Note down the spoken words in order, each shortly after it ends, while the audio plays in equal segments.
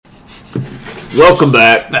Welcome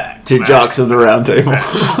back to Jocks of the Round Table.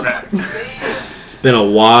 It's been a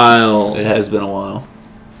while. It has been a while.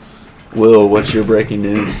 Will, what's your breaking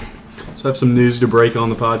news? So I have some news to break on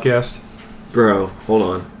the podcast. Bro, hold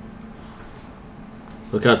on.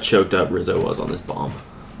 Look how choked up Rizzo was on this bomb.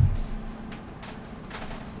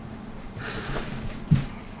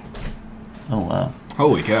 Oh, wow.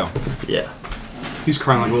 Holy cow. Yeah. He's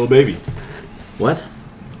crying like a little baby. What?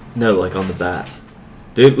 No, like on the bat.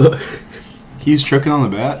 Dude, look. He's choking on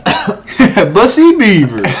the bat? Bussy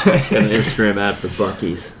Beaver. Got an Instagram ad for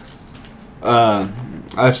Buc-ee's. I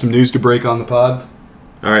have some news to break on the pod.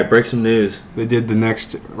 Alright, break some news. They did the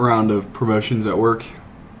next round of promotions at work.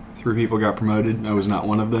 3 people got promoted. I was not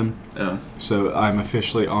one of them. Oh, So I'm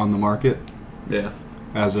officially on the market yeah.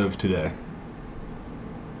 as of today.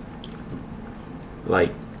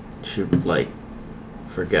 Like,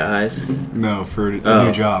 for guys? No, for a Oh.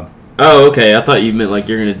 new job. Oh, okay. I thought you meant like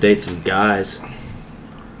you're gonna date some guys.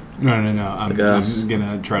 No. I'm Like us. going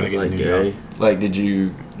to try to get a Like new gay. job. Like, did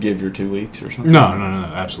you give your 2 weeks or something? No,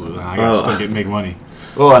 absolutely not. I got to Oh. still make money.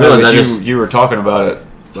 Well, I know No, that that you were talking about it.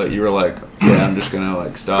 Like, you were like, yeah, I'm just going to,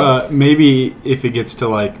 like, stop. Maybe if it gets to,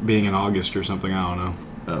 like, being in August or something, I don't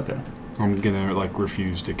know. Okay. I'm going to, like,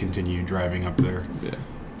 refuse to continue driving up there. Yeah.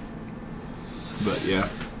 But, yeah.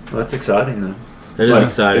 Well, that's exciting, though. That is Like,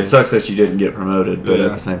 exciting. It sucks that you didn't get promoted, but Yeah.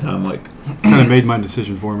 at the same time, like, Kind of made my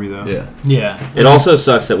decision for me, though. yeah. Yeah. It also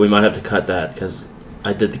sucks that we might have to cut that because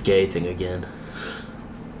I did the gay thing again.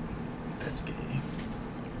 That's gay.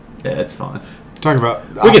 Yeah, it's fine. Talk about...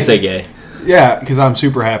 We can say gay. Yeah, because I'm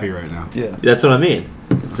super happy right now. Yeah. That's what I mean.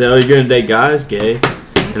 Say, oh, you're gonna date guys, gay,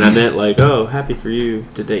 and I meant like, oh, happy for you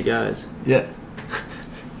to date guys. Yeah.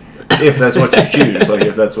 If that's what you choose, like,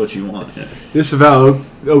 if that's what you want. Yeah. Disavow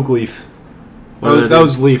oak leaf. What did I That do?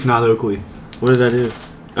 was leaf, not Oakley. What did I do?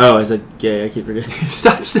 Oh, I said gay. I keep forgetting.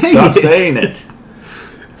 Stop saying Stop it. saying it.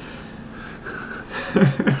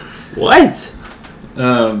 What?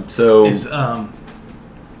 So Is I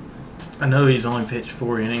know he's only pitched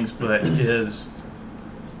 4 innings, but who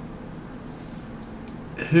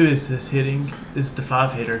is this hitting? This is the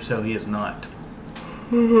 5 hitter, so he is not.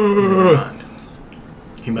 Never mind.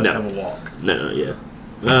 He must No. have a walk. No, yeah.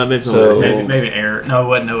 Maybe So- something. Maybe an error. No, it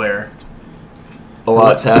wasn't no error. a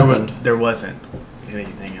lot's happened. There wasn't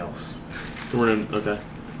anything else. Okay.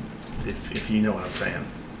 If you know what I'm saying.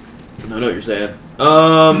 I know what you're saying.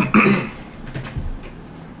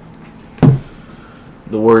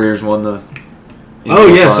 The Warriors won the. Oh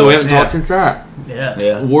NBA yeah, so we Finals. haven't talked since that. Yeah.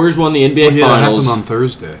 Yeah. Warriors won the NBA Well, yeah, that Finals. happened on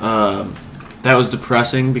Thursday. That was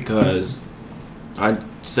depressing because I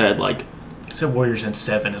said like I said Warriors in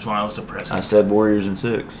 7 is when I was depressed. I said Warriors in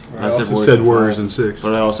 6. I said also Warriors said in Warriors 5. in 6.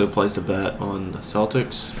 But I also placed a bet on the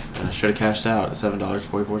Celtics, and I should have cashed out at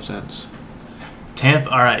 $7.44. Tampa.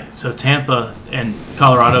 All right, so Tampa and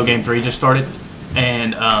Colorado game 3 just started,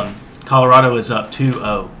 and Colorado is up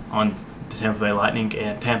 2-0 on the Tampa Bay Lightning,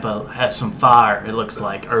 and Tampa has some fire. It looks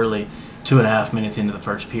like early, 2.5 minutes into the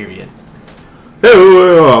first period. They've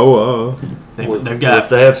got If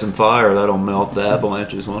they have some fire, that'll melt the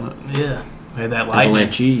Avalanches, won't it? yeah, they had that lightning.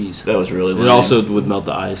 Avalanche cheese. That was really lame. It also would melt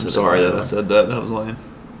the ice. I'm sorry that I said that. That was lame.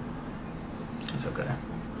 It's okay.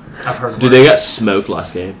 I've heard. Dude, they got smoked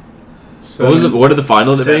last game. What did the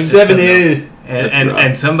final be? 7-0. That's And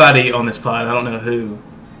rough. somebody on this pod, I don't know who,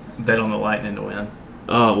 bet on the Lightning to win.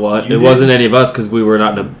 Oh, what? You It did. wasn't any of us because we were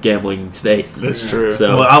not in a gambling state. That's true.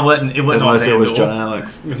 So Well, I wasn't. It wasn't Unless on it was FanDuel. John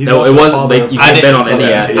Alex. He's no, also it a wasn't. father Like, of- you I can't bet didn't- on any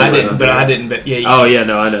okay. ad. Yeah, I didn't, but yeah. I didn't bet. Yeah, Oh yeah,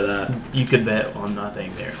 no, I know that. you could bet on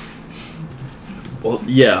nothing there. Well,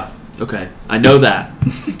 yeah. Okay, I know that.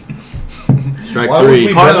 Strike Why would 3.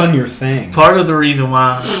 we Part bet of- on your thing? Part of the reason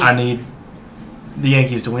why I need the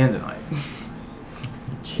Yankees to win tonight.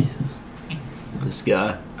 Jesus. This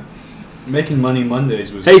guy. Making money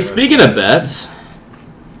Mondays was... Hey, speaking of bets,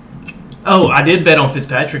 Oh, I did bet on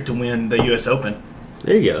Fitzpatrick to win the U.S. Open.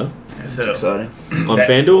 there you go. So Exciting. On That-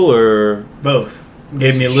 FanDuel or both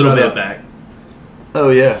gave me a little Shut bit up. back.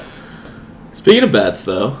 Oh, yeah. speaking of bets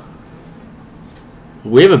though,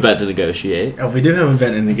 we have a bet to negotiate. Oh, we do have a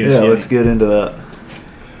bet in negotiating. Yeah, let's get into that.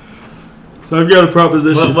 So I've got a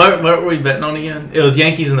proposition. What were we betting on again? It was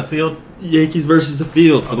Yankees in the field. Yankees versus the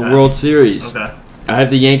field for the Okay. World Series. Okay. I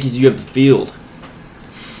have the Yankees. You have the field.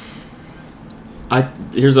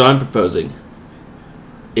 Here's what I'm proposing.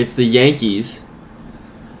 If the Yankees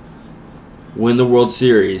win the World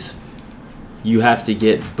Series, you have to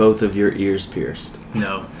get both of your ears pierced.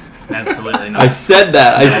 No, absolutely not. I said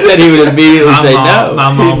that. I said he would immediately My say mom- no.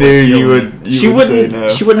 my He mom knew would you kill would. me. You she would say wouldn't. no.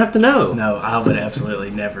 She wouldn't have to know. No, I would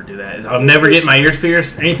absolutely never do that. I'll never get my ears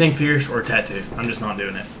pierced, anything pierced, or tattooed. I'm just not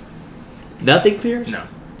doing it. Nothing pierced. No.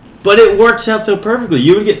 But it works out so perfectly.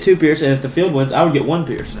 You would get 2 Pierce, and if the field wins, I would get 1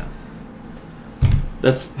 Pierce. No.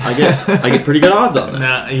 I get pretty good odds on that.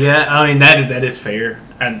 No, yeah, I mean that is fair,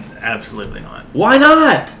 and absolutely not. Why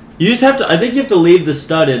not? You just have to. I think you have to leave the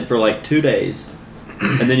stud in for like 2 days,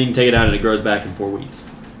 and then you can take it out, and it grows back in 4 weeks.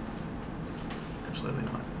 Absolutely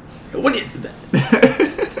not. What? Do you,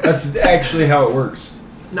 That's actually how it works.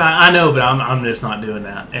 No, I know, but I'm just not doing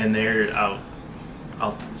that. And I'll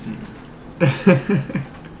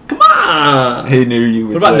come on. He knew you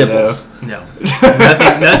would What about say nipples? no,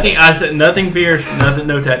 nothing. I said nothing fierce, nothing,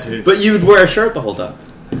 no tattoos. But you would wear a shirt the whole time.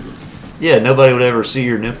 no. Yeah, nobody would ever see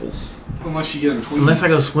your nipples. Unless you get them tweets. Unless I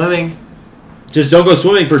go swimming. Just don't go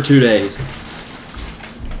swimming for 2 days.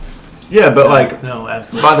 Yeah, but like No,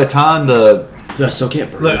 absolutely. by the time the I still can't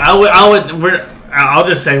breathe. Look, I'll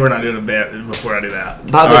just say we're not doing a bet before I do that.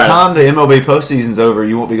 by the All right. time the MLB postseason's over,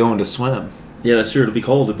 you won't be going to swim. Yeah, that's true. It'll be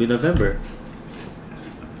cold. It'll be November.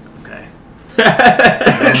 Okay.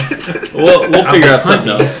 We'll figure out something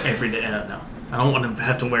Hunting else. every day. No, I don't want to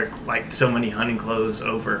have to wear like so many hunting clothes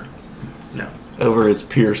over. No, Over his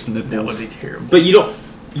pierced that would nipples. be terrible. But you don't.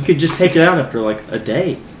 You could just take it out after like a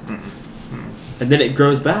day, and then it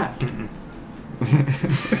grows back.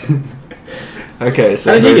 Okay,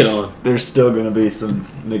 so How did he get there's, on? there's still going to be some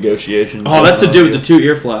negotiations. Oh, that's the dude with the 2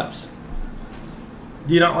 ear flaps.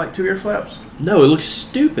 Do you not like 2 ear flaps? No, it looks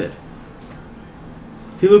stupid.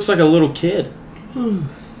 He looks like a little kid.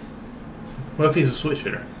 What if he's a switch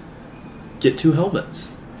hitter? Get 2 helmets,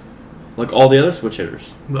 like all the other switch hitters.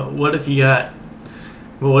 But what if you got?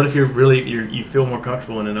 Well, what if you feel more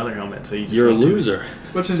comfortable in another helmet? So you just You're a want to- loser.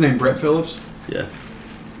 What's his name? Brett Phillips? Yeah,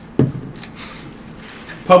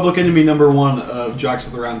 Public enemy number 1 of Jocks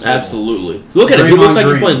at the Round Table. absolutely. Look at him. He Draymond looks like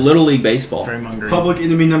he's Green. playing Little League baseball. Draymond Green. Public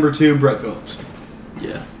enemy number 2, Brett Phillips.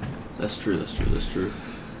 Yeah, that's true. That's true. That's true.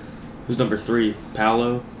 Who's number 3?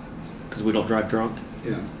 Paolo, because we don't drive drunk.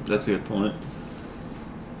 Yeah. That's a good point.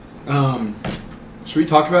 Should we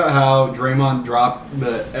talk about how Draymond dropped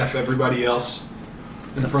the F everybody else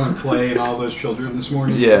in front of Clay and all those children this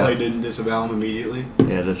morning? Yeah. Clay didn't disavow him immediately.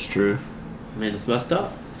 Yeah, that's true. I mean, it's messed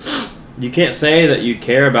up. You can't say that you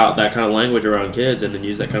care about that kind of language around kids and then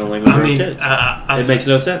use that kind of language I around mean, kids. I It makes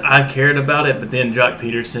no sense. I cared about it, but then Jock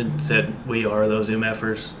Peterson said we are those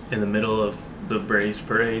MFers in the middle of the Braves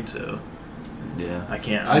parade, so Yeah. I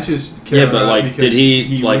can't. I just care Yeah, but, about like, it because did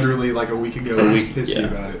he, like- literally like a week ago A was week- pissy yeah.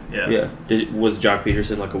 about it. yeah. Was Jock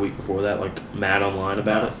Peterson like a week before that, like mad online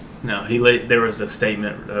about it? No, there was a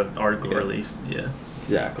statement, article Yeah. released, yeah.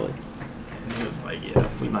 Exactly. And he was like, yeah,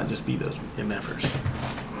 we might just be those MFers.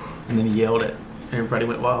 And then he yelled it. Everybody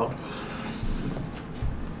went wild.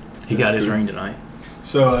 He got his ring tonight.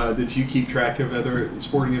 So, did you keep track of other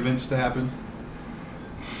sporting events to happen?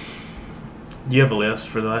 Do you have a list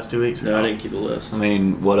for the last 2 weeks? or No, I didn't keep a list. I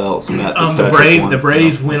mean, what else? Matt The Fitzpatrick won.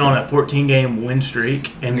 Braves went on a 14-game win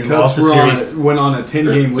streak and The then Cubs lost the were series. went on a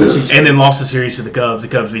 10-game losing streak. And then lost the series to the Cubs. The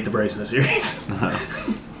Cubs beat the Braves in the series.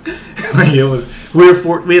 I mean,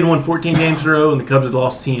 we had won 14 games in a row, and the Cubs had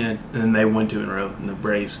lost 10, and then they won 2 in a row, and the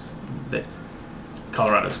Braves,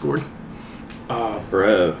 Colorado scored. Oh,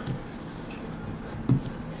 bro.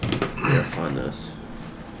 I gotta find this.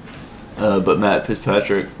 But Matt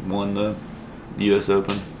Fitzpatrick won the U.S.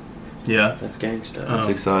 Open. Yeah, That's gangsta. That's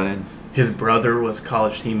exciting. his brother was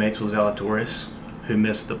college teammates with Zalatoris, who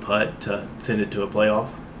missed the putt to send it to a playoff.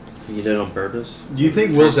 You did it on purpose? Do you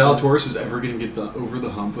think Will Zalatoris is ever going to get over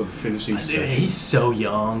the hump of finishing Dude, second? he's so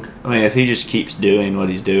young. I mean, if he just keeps doing what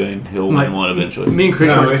he's doing, he'll win one eventually. Me and Chris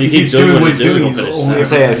No, were- if he he keeps keeps doing doing what what he's he's doing, doing, he'll he'll finish only I'm ever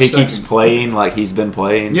saying if he finish keeps second. playing like he's been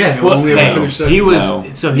playing, Yeah, he'll Well, only ever hey, finish second. he was No.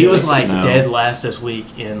 so he was like No. dead last this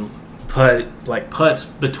week in putts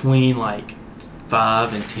between like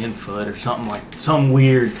 5 and 10 foot or something, like some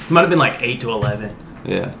weird. It might have been like 8 to 11.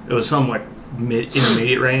 yeah, It was some like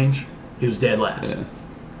intermediate range. He was dead last.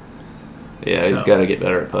 yeah, he's So- got to get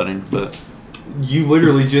better at putting. But You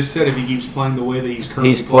literally just said if he keeps playing the way that he's currently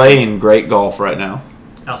he's playing great golf right now.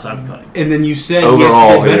 Outside of putting. And then you said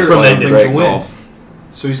Overall, he has he's to get better playing at that great something to win. golf.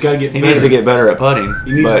 So he's got to get He better. needs to get better at putting.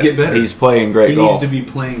 He needs to but get better. He's playing great He golf. needs to be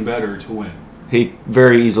playing better to win. He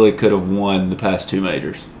very easily could have won the past 2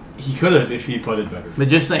 majors. He could have if he putted better. But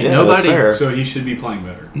just think, Yeah, that's nobody. fair. So he should be playing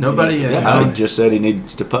better. Nobody He needs has to- Yeah, I done- just said he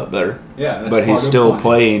needs to putt better. Yeah, that's But part he's of still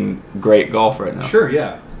playing great golf right now. Sure,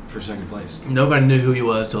 yeah, for second place. Nobody knew who he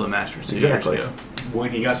was till the Masters 2 Exactly. years ago.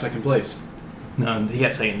 When he got second place. No, he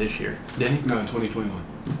got second this year, didn't he? No, in 2021.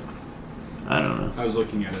 I don't know. I was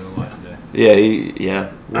looking at it a lot today. Yeah.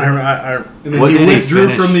 And then What he did he withdrew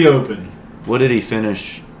finish? from the Open. What did he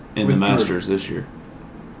finish in the Withdrew. Masters this year?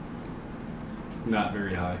 Not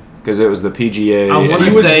very high. because it was the PGA. I want He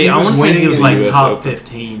to was- say he I was want to say he winning was in like the US top Open.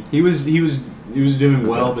 15. He was doing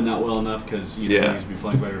well, but not well enough because he Yeah. needs to be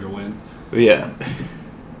playing better to win. Yeah.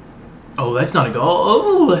 Oh, that's not a goal.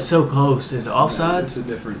 Oh, that's so close. Is it offside? It's a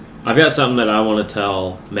different. I've got something that I want to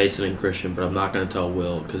tell Mason and Christian, but I'm not going to tell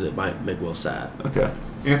Will because it might make Will sad. Okay.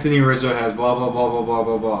 Anthony Rizzo has blah blah blah blah blah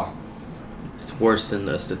blah blah. It's worse than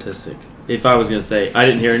a statistic. If I was going to say, I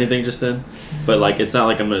didn't hear anything just then, but like it's not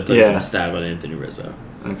like I'm going to tell you Yeah. some stat about Anthony Rizzo.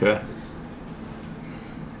 Okay.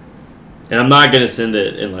 And I'm not going to send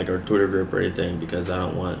it in like our Twitter group or anything because I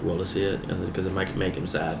don't want Will to see it because it might make him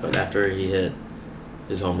sad. But after he hit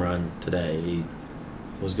his home run today, he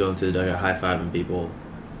was going through the dugout high-fiving people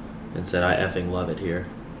and said, I effing love it here.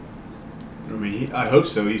 I mean, I hope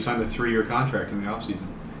so. He signed a 3-year contract in the offseason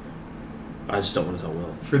I just don't want to tell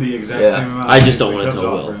Will. for the exact Yeah. same amount. I just don't the wanna Cubs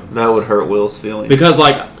tell offer Will. him. That would hurt Will's feelings. Because,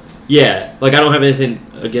 like, yeah, like I don't have anything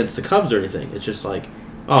against the Cubs or anything. It's just like,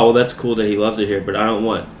 oh, well, that's cool that he loves it here, but I don't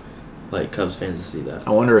want, like, Cubs fans to see that. I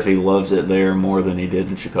wonder if he loves it there more than he did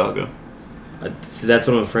in Chicago. See, that's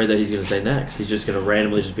what I'm afraid that he's going to say next. He's just going to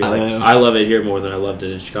randomly just be I like, know. I love it here more than I loved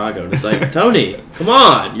it in Chicago. And it's like, Tony, come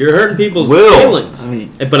on. You're hurting people's Will. feelings. I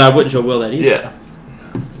mean, But I wouldn't show Will that either. yeah.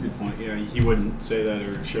 Good point. Yeah, he wouldn't say that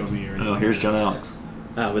or show me or anything. Oh, here's John Alex.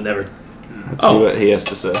 I would never. Let's Oh. see what he has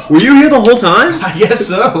to say. Were you here the whole time? I guess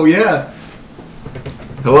so. Yeah.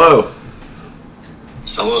 Hello.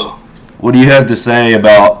 Hello. What do you have to say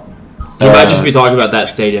about? He might just be talking about that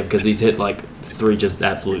stadium because he's hit like 3 just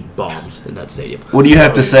absolute bombs in that stadium. What do you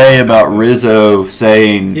have to say about Rizzo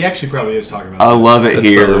saying, He actually probably is talking about. "I love it That's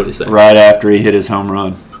here" probably what he said. right after he hit his home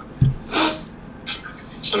run?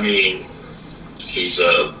 I mean, he's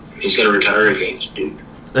gonna retire a Yankee, dude.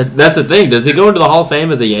 That's the thing. Does he go into the Hall of Fame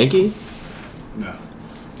as a Yankee? No.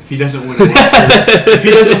 If he doesn't win a World Series, if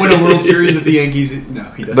he doesn't win a World Series with the Yankees, no,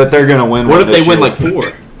 he doesn't. But they're gonna win. What one if they this win year. like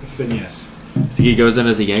 4? Then yes. Think he goes in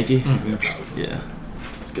as a Yankee? Yeah.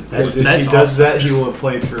 That's good. Because if that's he does awesome. that, he will have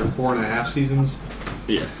played for 4.5 seasons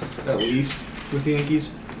Yeah. at least with the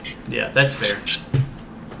Yankees. Yeah, that's fair.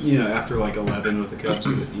 You know, after like 11 with the Cubs,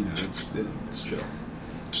 but, you know, it's chill.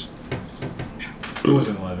 It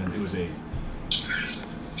wasn't 11; it was 8.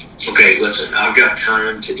 Okay, listen, I've got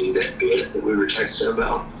time to do that bit that we were texting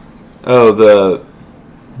about. Oh, the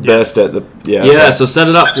best at the Yeah, so set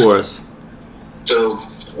it up for us. So,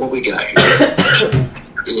 what we got here,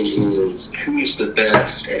 it is who's the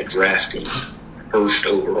best at drafting first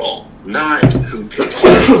overall. Not who picks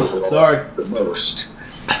first overall Sorry. the most,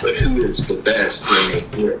 but who is the best when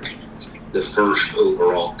they get the first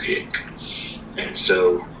overall pick. And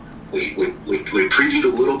so, we previewed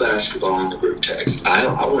a little basketball in the group text. I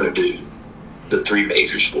want to do the 3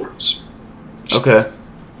 major sports. Okay.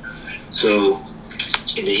 So,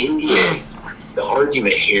 in the NBA, the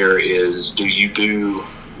argument here is, do you do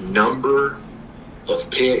number of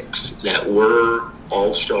picks that were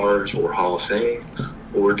All-Stars or Hall of Fame,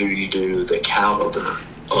 or do you do the caliber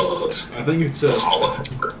of I think it's the a Hall of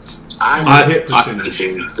Famer? hit I percentage.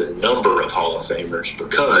 do the number of Hall of Famers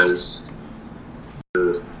because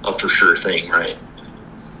you're a for sure thing, right?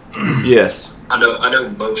 Yes. I know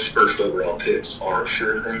most first overall picks are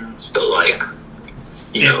sure things, but like,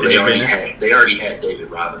 you know, Anthony they already had David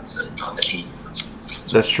Robinson on the team.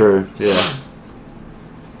 That's true. Yeah.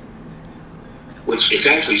 Which it's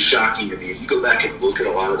actually shocking to me. If you go back and look at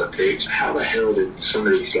a lot of the picks, how the hell did some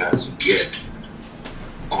of these guys get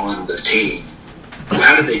on the team?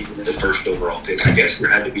 How did they get the first overall pick? I guess there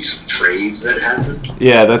had to be some trades that happened.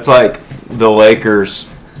 Yeah, that's like the Lakers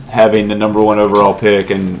having the number 1 overall pick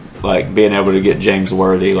and like being able to get James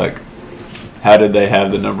Worthy. Like, how did they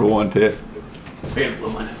have the number 1 pick?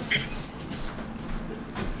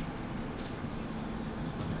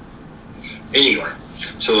 Anyway,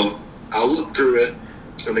 so I'll look through it.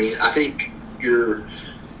 I mean, I think your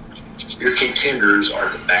contenders are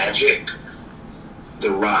the Magic,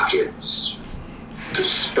 the Rockets, the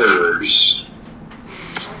Spurs.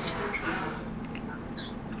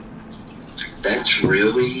 That's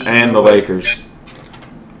really And the Lakers.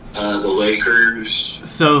 The Lakers.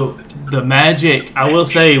 So the Magic, I will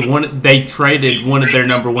say, they traded one of their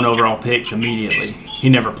number 1 overall picks immediately. He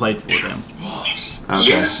never played for them. Okay.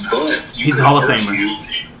 Yes, but He's a Hall of Famer.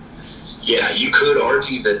 Yeah, you could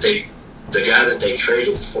argue that the guy that they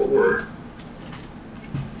traded for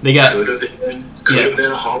They got could have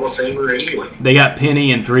been a Hall of Famer anyway. they got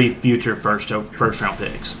Penny and 3 future first round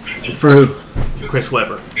picks. For who? Chris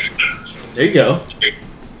Webber. There you go.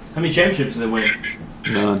 How many championships did they win?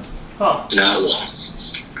 None. Huh. Not long.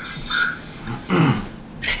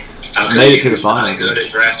 Made it to the finals. Good at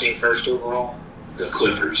drafting first overall. The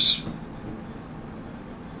Clippers.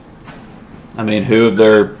 I mean, who of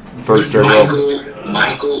their First overall.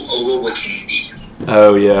 Michael Olowokandi.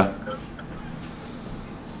 Oh yeah.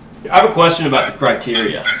 I have a question about the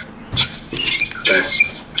criteria. Okay.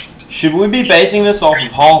 Should we be basing this off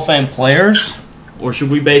of Hall of Fame players, or should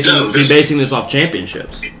we be basing this off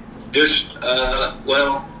championships? Just,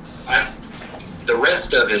 the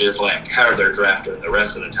rest of it is like how they're drafted the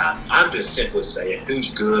rest of the time. I'm just simply saying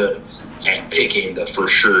who's good at picking the for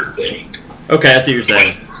sure thing. Okay, I see what you're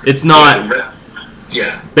saying. It's not.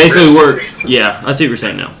 Yeah. Basically, the we're rest of it- yeah. I see what you're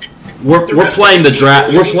saying now. We're rest playing of the the draft.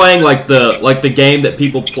 team- We're playing like the game that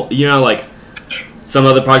people you know, like some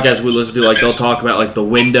other podcasts we listen to, like they'll talk about like the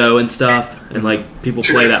window and stuff, and like people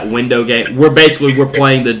play that window game. We're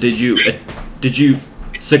playing the did you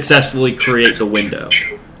successfully create the window,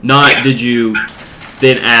 not did you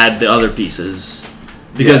then add the other pieces,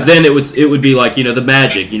 because then it would be like, you know, the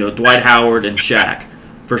Magic, you know, Dwight Howard and Shaq,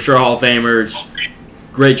 for sure Hall of Famers.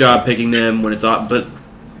 Great job picking them when it's on, but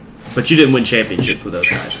you didn't win championships with those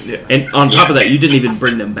guys. Yeah. And on top of that, you didn't even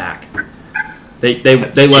bring them back. They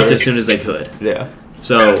left as soon as they could. Yeah.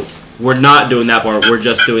 So we're not doing that part. We're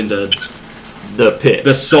just doing the pick.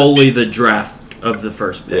 solely the draft of the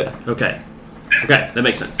first pick. Yeah. Okay, that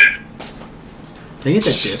makes sense. Can I get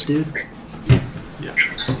that GIF, dude?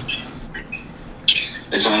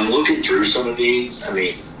 And so I'm looking through some of these. I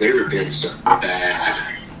mean, there have been some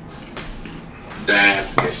bad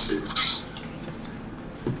misses.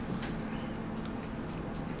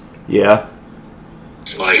 Yeah.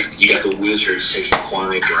 Like, you got the Wizards taking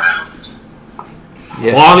Kwame Brown.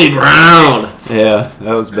 Yeah. Kwame Brown. Yeah,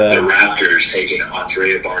 that was The bad. Raptors taking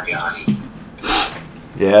Andrea Bargnani.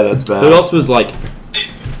 Yeah, that's bad. Who else was like?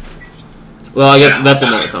 Well, I guess that's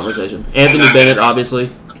another conversation. Anthony Bennett,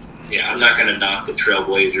 obviously. Yeah, I'm not going to knock the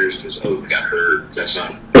Trailblazers because Oden got hurt. That's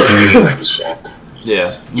not his fault.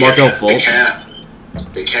 Yeah. Markel The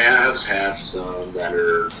Fultz. The Cavs have some that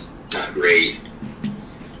are not great.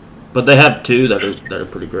 But they have two that are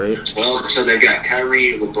pretty great. Well, so they've got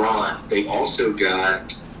Kyrie and LeBron. They've also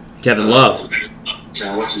got Kevin Love.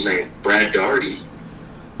 what's his name? Brad Daugherty.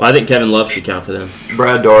 Well, I think Kevin Love should count for them.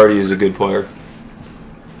 Brad Daugherty is a good player.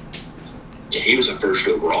 Yeah, he was a first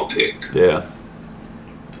overall pick. Yeah.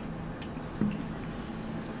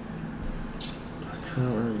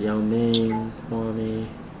 Howard, Yao Ming, Kwame,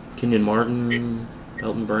 Kenyon Martin,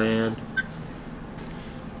 Elton Brand.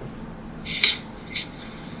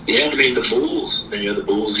 Yeah, I mean the Bulls. The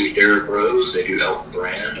Bulls do Derrick Rose. They do Elton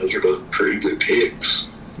Brand. Those are both pretty good picks.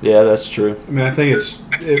 Yeah, that's true. I mean, I think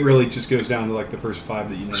it really just goes down to like the first five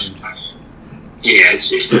that you named. Yeah, it's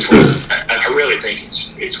between. I really think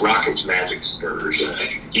it's Rockets, Magic, Spurs.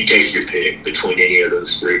 You take your pick between any of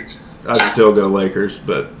those three. I'd still go Lakers,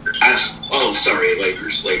 but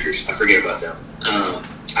Lakers. I forget about them.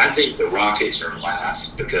 I think the Rockets are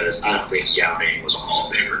last because I don't think Yao Ming was a Hall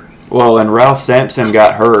of Famer. well, and Ralph Sampson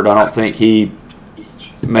got hurt. I don't think he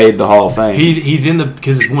made the Hall of Fame. He's in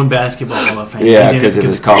because it's one basketball Hall of Fame. Yeah, He's in it because of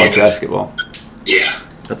his college basketball. Yeah.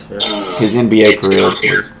 That's fair. His NBA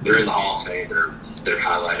career. They're in the Hall of Fame. They're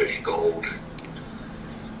highlighted in gold.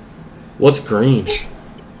 What's green?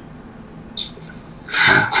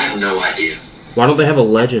 I have no idea. Why don't they have a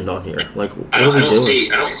legend on here? Like, what I are we don't doing?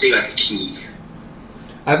 see like a key.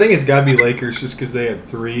 I think it's got to be Lakers just because they had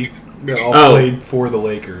three that all Oh. played for the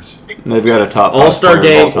Lakers. And they've got a top five All-Star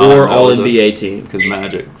player of game all time. or That was All-NBA team? because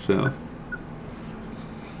Magic. So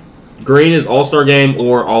Green is All-Star game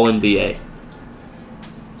or All-NBA.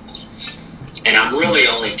 And I'm really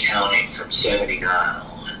only counting from 79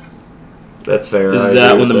 on. that's fair. Is I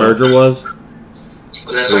that agree when the with merger was?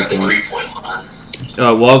 Well, that's like the 3-point. 3-point line.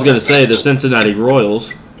 Well, I was going to say the Cincinnati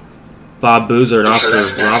Royals, Bob Boozer and So Oscar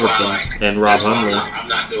that's why, Robertson like, and Rob that's why Hundley. I'm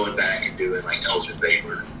not going back and doing like Elgin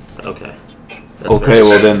Baylor. Okay. That's Okay, fair.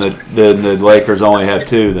 well then the Lakers only have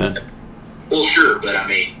two then. Well, sure, but I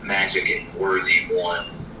mean, Magic and Worthy won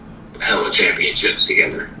hella championships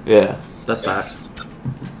together. Yeah. That's facts.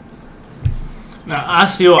 Now, I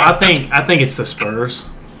think it's the Spurs.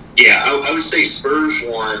 Yeah, I would say Spurs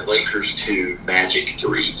 1, Lakers 2, Magic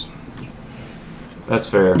 3. That's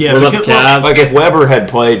fair. Yeah, What about the because- well, Cavs? Like if Weber had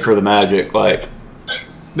played for the Magic, like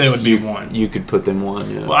they would be one. you could put them one.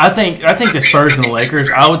 Yeah. Well, I think the Spurs and the Lakers,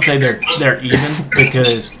 I would say they're even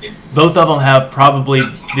because both of them have probably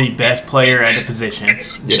the best player at a position,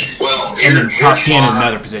 Yeah. Well, and then top here's 10 is why-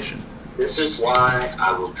 another position. This is why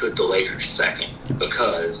I will put the Lakers second,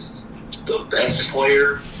 because the best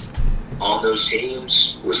player on those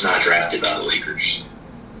teams was not drafted by the Lakers.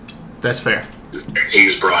 That's fair. He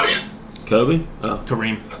was brought in. Kobe? Oh,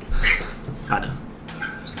 Kareem. I know.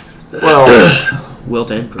 Well,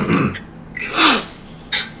 Wilt and Kareem.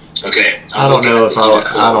 Okay. I don't know if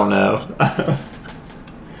I don't know.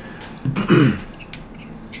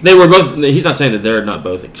 They were both. He's not saying that they're not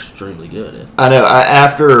both extremely good. I know.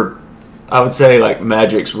 I would say like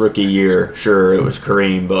Magic's rookie year, sure it was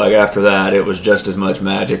Kareem, but like after that, it was just as much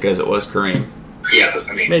Magic as it was Kareem. Yeah, but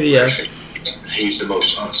I mean, Maybe, yeah. He's the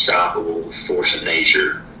most unstoppable force of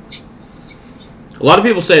nature. A lot of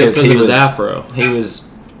people say it's because of his afro. He was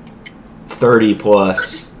 30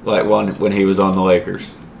 plus, like when he was on the Lakers.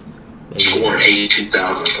 Scoring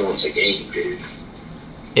 82,000 points a game, dude.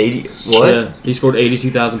 80? What? Yeah, he scored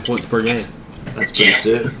 82,000 points per game. That's pretty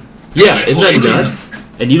sick. Yeah, isn't that nuts?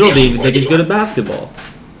 And you don't even think he's good at basketball.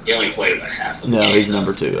 He only played about half of the No, game. he's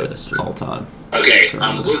number 2 Yeah, at that's true. all time. Okay,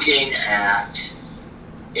 I'm looking at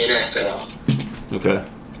NFL. Okay.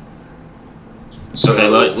 So Okay,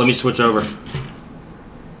 let me switch over.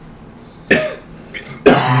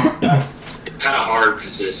 kind of hard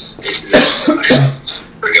because this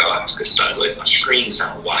forgot because suddenly my screen's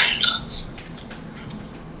not wide enough.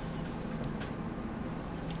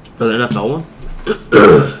 For the NFL one?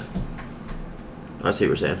 I see what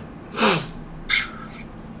you're saying.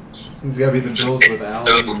 It's got to be the Bills with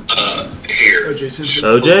Allen. So, here. O.J. Simpson.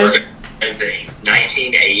 OJ? Everything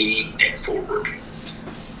 1980 and forward.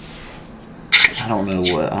 I don't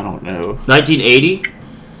know. 1980?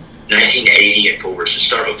 1980 and forward. So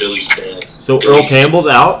start with Billy Stabs. So Earl Campbell's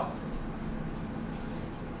out?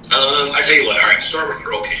 I tell you what. All right, start with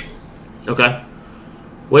Earl Campbell. Okay.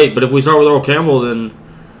 Wait, but if we start with Earl Campbell, then...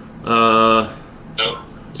 No,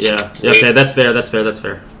 Yeah, okay, that's fair.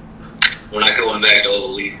 we're not going back to all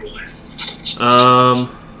the league boys.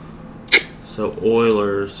 So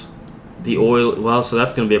Oilers. Well, so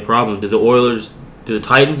that's going to be a problem. Do the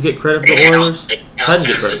Titans get credit for the Oilers? Titans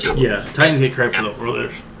get credit. Yeah, Titans get credit for the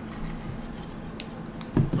Oilers.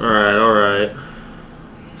 All right.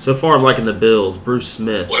 So far, I'm liking the Bills. Bruce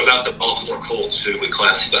Smith. What about the Baltimore Colts? Who we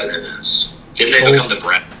classify them as? Didn't they become the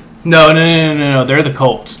Browns? No. They're the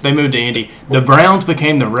Colts. They moved to Indy. The Browns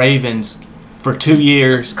became the Ravens for 2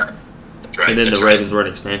 years. That's right. And then that's the Ravens were in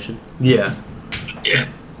expansion. Yeah. right. Yeah.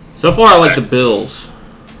 So far, I like the Bills.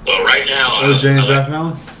 Well, right now, O.J. and I Josh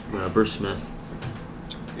Allen Bruce Smith.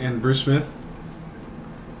 and Bruce Smith.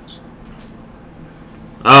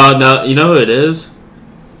 No, you know who it is?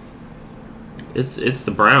 It's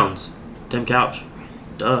the Browns. Tim Couch.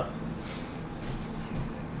 Duh.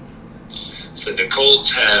 So the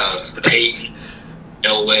Colts have Peyton,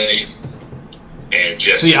 Elway, and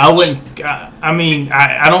Jeff. See, I wouldn't. I mean,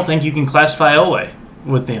 I don't think you can classify Elway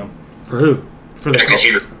with them For who? for the Because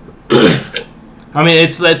Colts. he, I mean,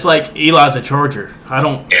 it's like Eli's a Charger. I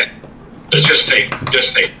don't. yeah, it's just Peyton.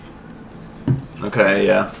 Just Peyton. Okay,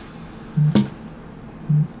 yeah.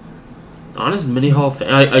 Honest mini Hall of Fame.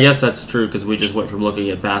 I guess that's true because we just went from looking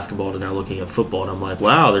at basketball to now looking at football, and I'm like,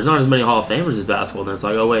 wow, there's not as many Hall of Famers as basketball. And then it's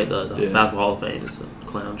like, oh wait, the Yeah. Basketball Hall of Fame is a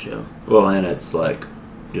clown show. Well, and it's like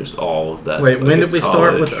just all of that. Wait, stuff. when did It's we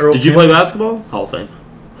start college. with Earl? Did you play basketball? Hall of Fame.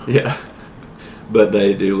 Yeah. But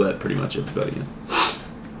they do let pretty much everybody in.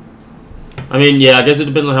 I mean, yeah, I guess it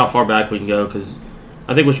depends on how far back we can go because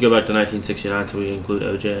I think we should go back to 1969 so we can include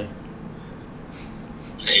OJ.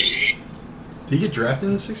 Hey, Did he get drafted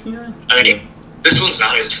in '69? I mean, this one's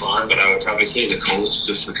not as fun, but I would probably say the Colts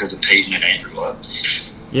just because of Peyton and Andrew Luck.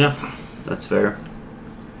 Yeah. That's fair.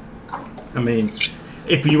 I mean,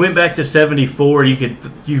 if you went back to '74, you could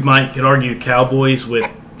argue Cowboys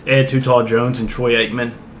with Ed Too Tall Jones and Troy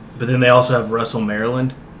Aikman, but then they also have Russell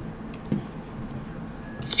Maryland.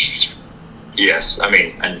 Yes, I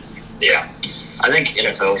mean, and yeah, I think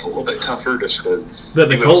NFL is a little bit tougher just because. But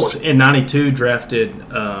the Colts in '92 drafted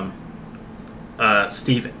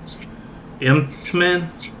Steve Emtman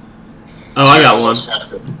Oh, I got one.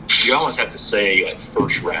 You almost have to say like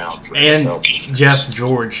first round for and NFL. Jeff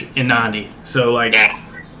George in '90. So like, Now,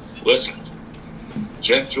 listen,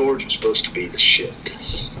 Jeff George is supposed to be the shit.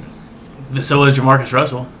 so is Jamarcus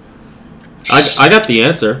Russell. I got the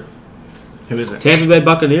answer. Who is it? Tampa Bay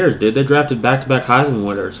Buccaneers, dude. They drafted back-to-back Heisman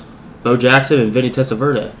winners. Bo Jackson and Vinny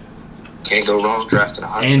Testaverde. Can't go wrong drafting a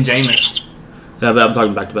high. And Jameis. Yeah, but I'm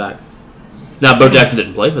talking back-to-back. Now, Bo Jackson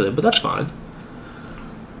didn't play for them, but that's fine.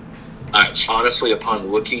 Honestly,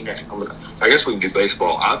 upon looking at, I guess we can do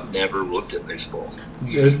baseball. I've never looked at baseball.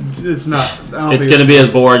 It's not. It's going to be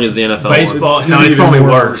as boring as the NFL. Baseball- was. No, it's probably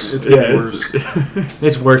worse. It's Yeah, worse.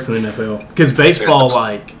 It's worse than the NFL because baseball,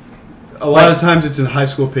 like, A lot of times it's a high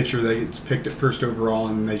school pitcher that gets picked at first overall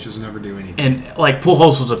and they just never do anything. and like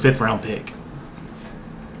Pujols was a 5th-round pick.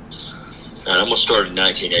 And I'm gonna start in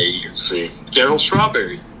 1980 and see Darryl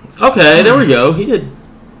Strawberry. Okay, there we go. He did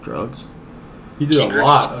drugs. He did a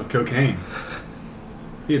lot of cocaine.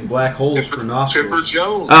 He had black holes for Chipper nostrils.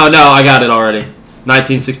 Jones. Oh, no, I got it already.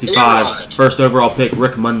 1965, first overall pick,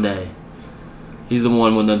 Rick Monday. He's the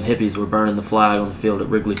one when them hippies were burning the flag on the field at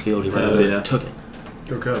Wrigley Field. He ran over there and took it.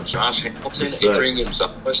 Go Cubs. Josh Hamilton, Adrian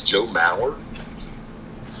Gonzalez, Joe Mauer,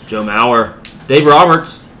 Joe Mauer. Dave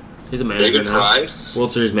Roberts. He's a manager David now. Price,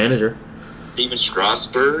 World Series manager. Steven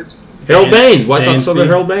Strasburg, Harold Baines. White Sox Dansby. over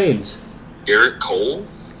Harold Baines. Garrett Cole.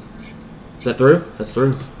 Is that through? That's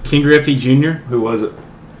through. King Griffey Jr. Who was it?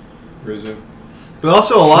 Rizzo. But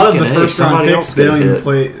also, a lot of the Fucking A, first round somebody picks, else they don't could even hit.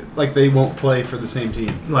 play. Like, they won't play for the same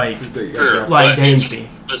team. Like Sure, like but it's- Dansby.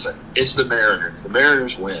 Listen, it's the Mariners. The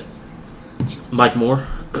Mariners win. Mike Moore.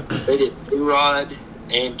 They did A-Rod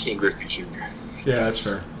and King Griffey Jr. Yeah, that's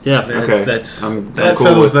fair. Yeah. Okay, That's I'm that cool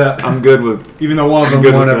settles with, that. I'm good with. Even though one of I'm them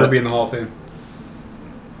good won't with ever that. be in the Hall of Fame.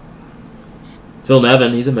 Phil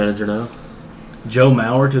Nevin. He's a manager now. Joe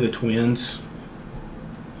Mauer to the Twins.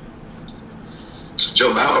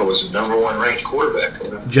 Joe Mauer was the number 1 ranked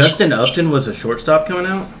quarterback. Justin Upton was a shortstop coming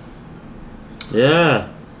out. Yeah.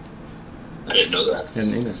 I didn't know that.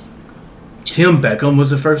 Tim Beckham was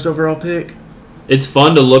the first overall pick. It's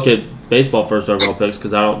fun to look at baseball first overall picks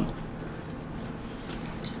because I don't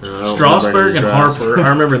remember Strasburg any and of these drafts. Harper. I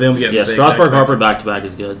remember them getting Yeah, big Strasburg back-to-back. Harper back to back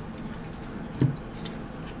is good.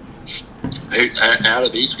 Out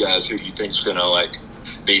of these guys, who do you think's going to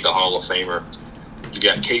be the Hall of Famer? You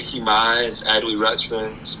got Casey Mize, Adley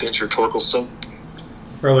Rutschman, Spencer Torkelson,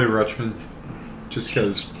 Probably Rutschman. Just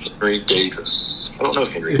because Henry Davis. I don't know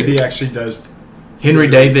if Henry if Davis. he actually does. Henry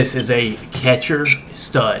Davis is a catcher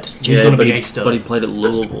stud. He's going to but be he, a stud. but he played at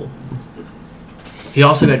Louisville. He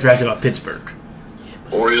also got drafted by Pittsburgh.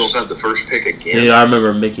 Orioles have the first pick again. Yeah, I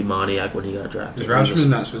remember Mickey Moniak when he got drafted. Is Rutschman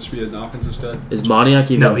not supposed to be an offensive stud? Is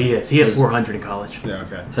Moniak even? No, he is. He had has- 400 in college. Yeah,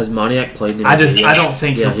 okay. Has Moniak played in the I MLB just- yet? I don't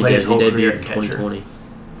think he'll play he his did. whole He career debuted in in catcher. 2020.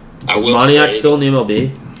 I Is will Moniak say still in the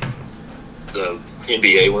MLB? the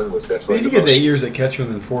NBA one was If definitely he the gets most. 8 years at catcher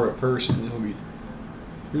and then 4 at first, he'll be.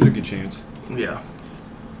 There's a good chance. Yeah.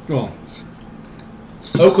 Well,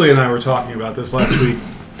 Oakley and I were talking about this last week.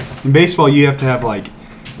 In baseball, you have to have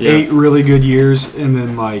 8 really good years, and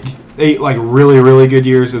then 8 really really good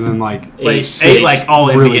years, and then Eight, six all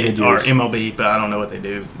really NBA good or years. MLB, but I don't know what they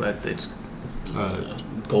do. But it's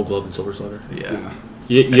Gold Glove and Silver Slugger. yeah.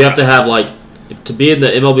 You have to have to be in the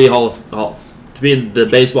MLB to be in the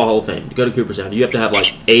Baseball Hall of Fame, to go to Cooperstown, you have to have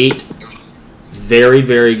 8 very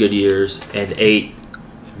very good years and 8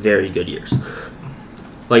 very good years.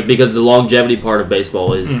 Because the longevity part of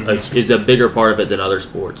baseball is a bigger part of it than other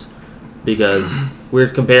sports, because we're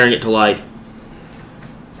comparing it to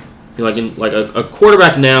a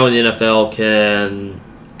quarterback now in the NFL can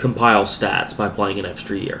compile stats by playing an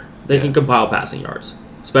extra year. They can compile passing yards,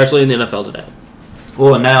 especially in the NFL today.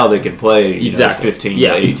 Well, now they can play Exactly. 15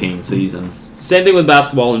 Yeah. to 18 seasons. Same thing with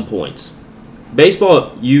basketball and points.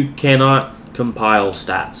 Baseball, you cannot compile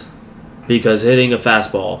stats because hitting a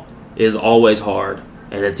fastball is always hard,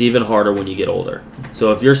 and it's even harder when you get older.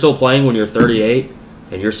 So if you're still playing when you're 38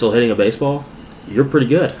 and you're still hitting a baseball, you're pretty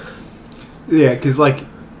good. Yeah, because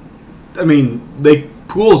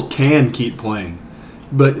Pools can keep playing,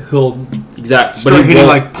 but he'll Exactly. start hitting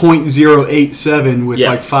 .087 with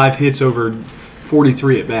Yeah. 5 hits over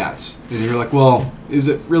 43 at bats, and you're like, well, is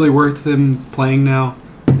it really worth him playing now?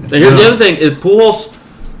 Now, here's the other thing: is Pujols?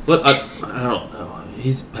 I don't know.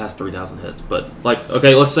 He's past 3,000 hits, but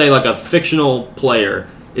let's say a fictional player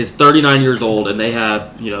is 39 years old and they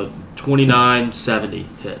have 2970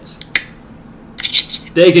 hits.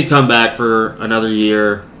 They could come back for another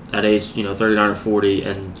year at age 39 or 40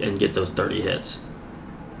 and get those 30 hits.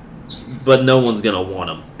 But no one's gonna want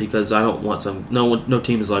them because I don't want some. No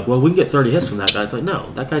team is like, well, we can get 30 hits from that guy. It's like, no,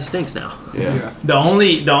 that guy stinks now. Yeah. The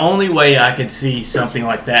only way I could see something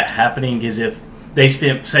like that happening is if they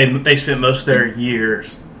spent most of their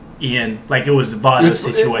years in it was the Votto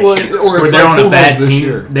situation or where it's they're on a Pujols bad this team.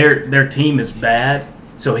 year. Their team is bad,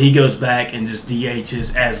 so he goes back and just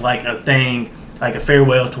DHs as a thing, a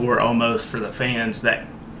farewell tour almost for the fans.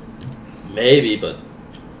 Maybe, but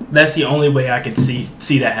That's the only way I could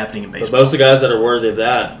see that happening in baseball. most of the guys that are worthy of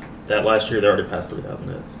that last year, they're already past 3,000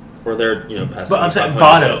 hits, or they're past. But I'm saying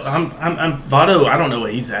 2,500 Votto. hits. I'm Votto. I don't know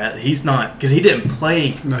what he's at. He's not because he didn't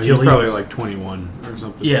play No, he's till he probably was, 21 or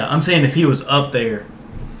something. Yeah, I'm saying if he was up there,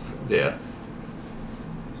 Yeah.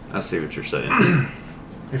 I see what you're saying.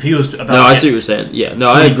 if he was about No, I see what you're saying. Yeah, no,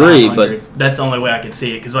 I agree, 2,500, but that's the only way I could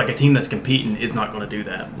see it because a team that's competing is not going to do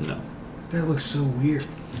that. No. That looks so weird.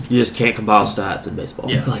 you just can't compile stats in baseball.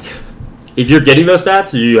 Yeah. If you're getting those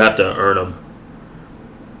stats, you have to earn them.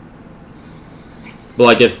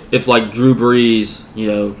 But if Drew Brees,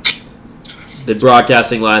 did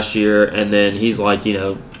broadcasting last year, and then he's 20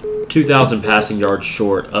 2,000 passing yards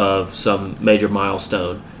short of some major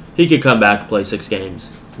milestone. He could come back and play 6 games,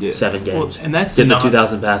 7 games, and that's get the not-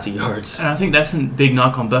 2,000 passing yards. And I think that's a big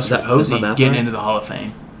knock on Buster Is my Posey math getting right? into the Hall of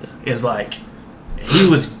Fame. Is like he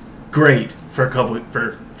was great for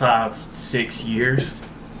 5-6 years,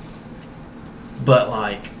 but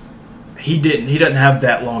like he doesn't have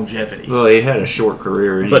that longevity. Well, he had a short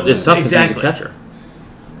career anyway. But it's tough because Exactly. he's a catcher.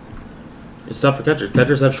 It's tough for catchers.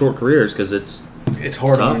 Catchers have short careers because it's It's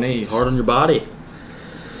hard tough. on your knees. Hard on your body.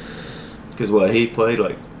 Because he played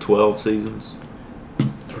like 12 seasons,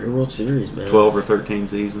 3 World Series, man. 12 or 13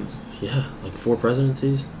 seasons. Yeah, like 4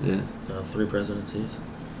 presidencies. Yeah. No, 3 presidencies.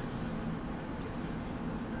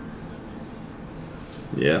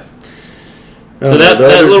 Yeah. So that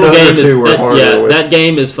little game is were harder with. that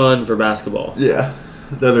game is fun for basketball. Yeah.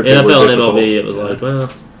 The other two NFL were and difficult. MLB, it was like, well,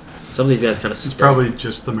 some of these guys kind of It's probably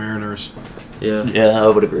just the Mariners. yeah, Yeah, I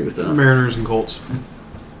would agree with that. Mariners and Colts.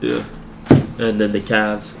 Yeah. and then the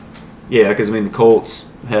Cavs. Yeah, because the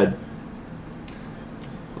Colts had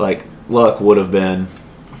Luck would have been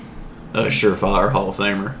a surefire Hall of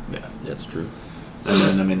Famer, Yeah, that's true.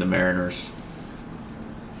 and then the Mariners.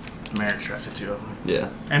 The Mariners drafted 2 of them, Yeah.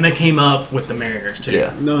 and they came up with the Mariners too.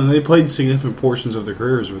 Yeah. No, they played significant portions of their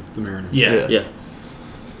careers with the Mariners. Yeah. Yeah,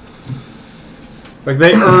 Like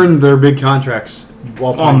they earned their big contracts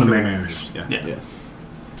while playing On the for Mariners. Yeah. Yeah. Yeah.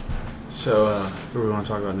 So, what do we want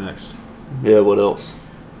to talk about next? Yeah. What else?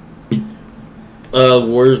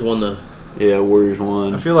 Warriors won the. Yeah, Warriors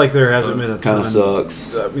won. I feel like there hasn't been a ton. Kind of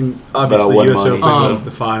sucks. I mean, obviously, won U.S. money. Open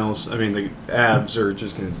the finals. I mean, the Avs are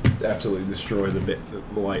just going to absolutely destroy the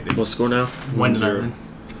Lightning. What's the score now? 1-0.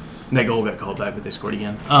 That goal got called back, but they scored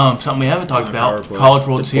again. Something we haven't talked Power about: play. College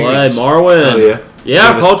World Good play, Series. Marwin. Oh yeah.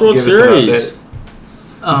 Yeah, Give us- College World give us an Series.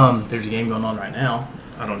 update. There's a game going on right now.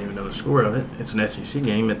 I don't even know the score of it. It's an SEC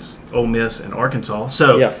game. It's Ole Miss and Arkansas.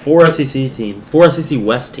 So Yeah, 4 SEC teams, 4 SEC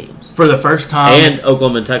West teams, for the first time, and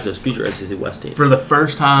Oklahoma and Texas, future SEC West teams. for the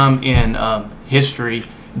first time in history,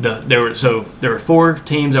 there were 4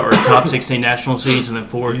 teams that were top 16 national seeds, and then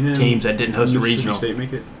 4 A&M. teams that didn't host a Mississippi regional. State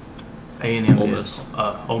make it? A&M, Ole did. Miss.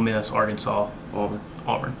 Ole Miss, Arkansas, Auburn.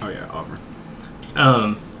 Auburn. Oh yeah,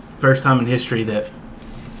 Auburn. First time in history that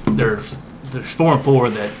there's 4 and 4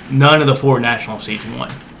 that none of the 4 national seeds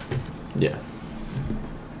won. Yeah.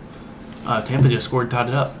 Tampa just scored, tied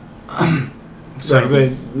it up. So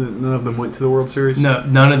none of them went to the World Series. No,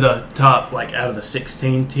 none of the top, out of the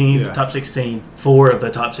 16 teams, Yeah. top 16, 4 of the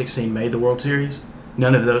top 16 made the World Series.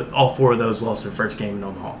 All 4 of those lost their first game in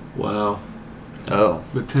Omaha. Wow. Oh.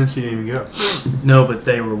 But Tennessee didn't even go. No, but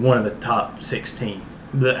they were one of the top 16.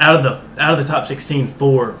 Out of the top 16,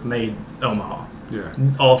 4 made Omaha. Yeah,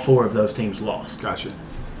 All 4 of those teams lost. gotcha.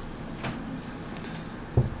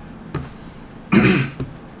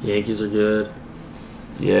 Yankees are good.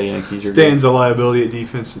 Yeah, Yankees are Stan's a liability at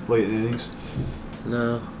defense at late innings.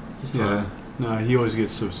 No, he's fine. Yeah. No, he always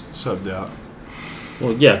gets subbed out.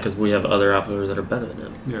 Well, yeah, because we have other outfielders that are better than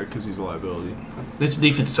him. Yeah, because he's a liability. It's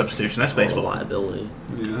defensive substitution. That's baseball. Liability.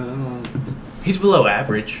 Yeah. He's below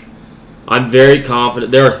average. I'm very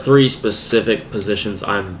confident. There are 3 specific positions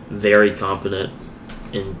I'm very confident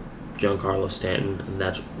in Giancarlo Stanton, and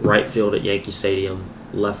that's right field at Yankee Stadium,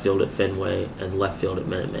 left field at Fenway, and left field at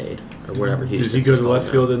Minute Maid, or whatever he Does he go to left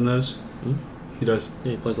field in those? Hmm? He does.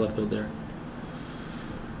 Yeah, he plays left field there.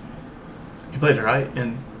 He played right,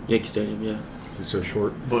 and Yankee Stadium, yeah. Is it so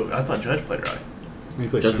short? but I thought Judge played right. He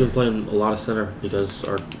plays Judge's center. been playing a lot of center because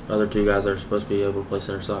our other 2 guys that are supposed to be able to play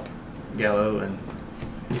center suck. Gallo and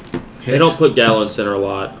They don't put Gallo in center a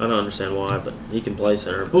lot. I don't understand why, but he can play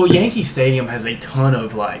center. Well, Yankee Stadium has a ton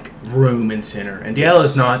of room in center, and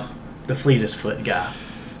Gallo's not the fleetest foot guy.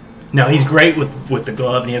 No, he's great with the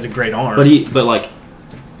glove, and he has a great arm. But he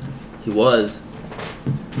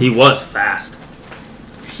was fast,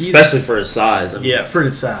 especially for his size. I mean, yeah, for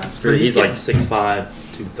his size, he's like 6'5",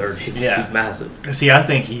 230. Yeah. He's massive. See, I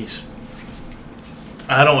think he's.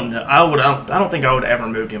 I don't know. I don't think I would ever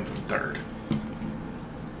move him from third.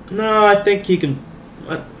 No, I think he can.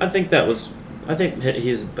 I think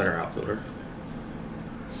he's a better outfielder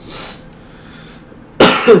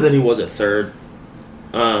than he was at third.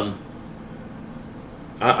 I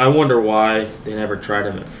wonder why they never tried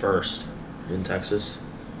him at first in Texas.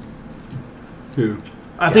 Who?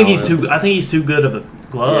 I think he's Gallo. too good of a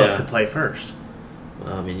glove Yeah. to play first.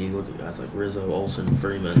 I mean, you look at guys like Rizzo, Olsen,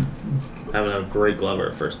 Freeman. Having a great glover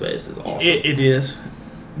at first base is awesome. It is,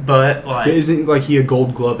 but Isn't he a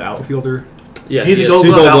Gold Glove outfielder? Yeah, he's he a has Gold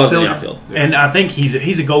 2 Glove gloves in the outfielder, outfield. and I think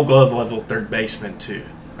he's a Gold Glove level third baseman too.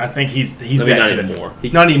 I think he's I mean, that not good. anymore.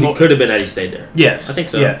 Not anymore. He could have been had he stayed there. Yes, I think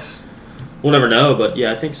so. Yes, We'll never know, but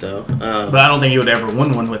yeah, I think so. But I don't think he would ever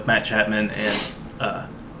win one with Matt Chapman and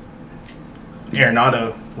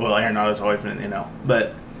Arenado. Well, Arenado's always been in the NL,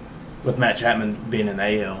 but with Matt Chapman being in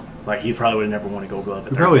the AL, like he probably would have never won a Gold Glove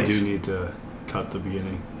at We third probably base. do need to cut the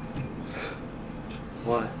beginning.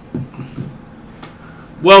 Why?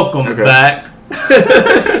 Welcome Okay. back.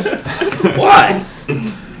 Why?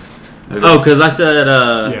 Oh, because I said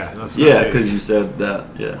Yeah, that's Yeah, because you said that.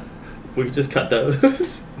 Yeah. we could just cut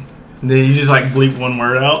those. Did you just like bleep one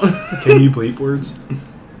word out? Can you bleep words?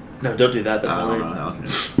 No, don't do that. That's I only. don't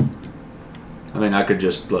know. I mean, I could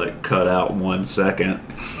just like cut out 1 second.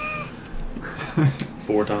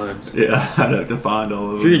 4 times. Yeah, I'd have to find all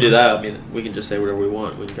of If them. we can do that, I mean, we can just say whatever we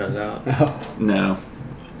want. We can cut it out. No.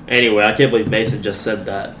 Anyway, I can't believe Mason just said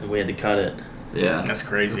that and we had to cut it. Yeah. That's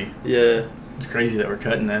crazy. Yeah. It's crazy that we're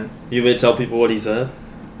cutting that. You may tell people what he said?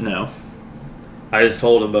 No. I just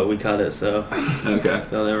told him, but we cut it, so Okay.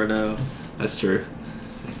 they'll never know. That's true.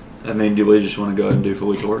 I mean, do we just want to go ahead and do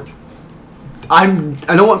fully torqued? I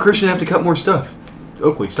don't want Christian to have to cut more stuff.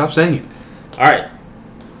 Oakley, stop saying it. All right.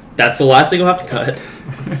 That's the last thing we'll have to cut.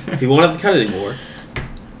 He won't have to cut it anymore.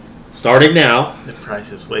 Starting now, The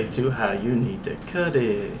price is way too high. You need to cut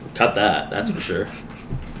it. cut that. That's for sure.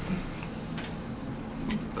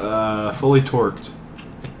 Fully torqued.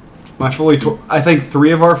 I think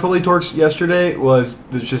 3 of our fully torques yesterday was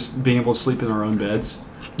just being able to sleep in our own beds.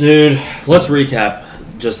 Dude, let's recap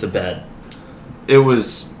just the bed. It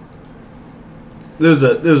was. There's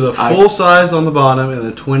a full size on the bottom and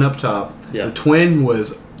a twin up top. Yeah. The twin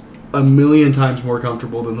was a million times more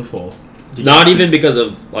comfortable than the full. Not even because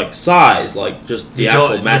of like size, like just the Did y'all-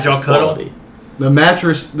 actual did mattress y'all cuddle? quality. The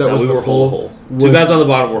mattress that No, was we the were hold a full hole. was, 2 beds on the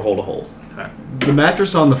bottom were hold a hole. Okay. the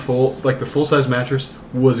mattress on the full, like the full size mattress,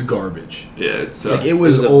 was garbage. Yeah, it's. Like it It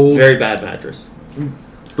was was a old. very bad mattress.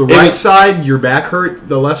 The It right was- side, your back hurt.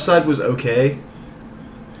 The left side was okay.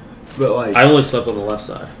 But like, I only slept on the left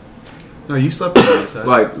side. no, you slept on the right side.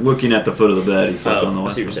 like looking at the foot of the bed, he slept on the I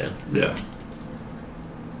left see what side. you're saying. Yeah.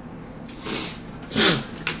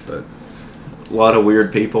 But A lot of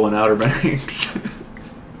weird people in Outer Banks.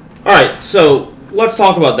 All right, so let's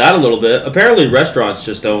talk about that a little bit. Apparently, restaurants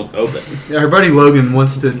just don't open. yeah, our buddy Logan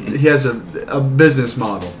wants to. He has a business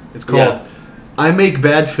model. It's called Yeah. "I make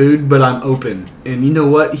bad food, but I'm open." And you know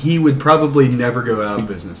what? He would probably never go out of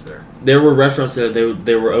business there. There were restaurants that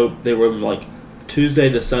they were like Tuesday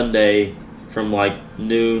to Sunday from like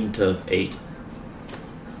noon to 8.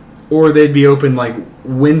 Or they'd be open like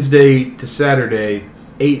Wednesday to Saturday,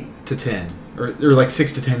 8 to 10, or like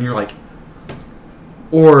 6 to 10. You're like,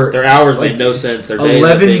 or Their hours like made no sense. Their days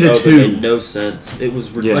 11 of being to open 2. made no sense. It was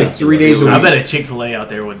Yeah. ridiculous. Like 3 days a I week. bet a Chick-fil-A out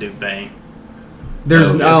there would do bang.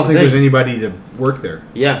 there's. No, I that's don't the think there's thing. anybody to work there.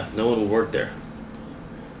 Yeah, no one would work there.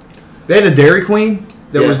 They had a Dairy Queen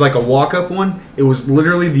that Yeah. was like a walk-up one. It was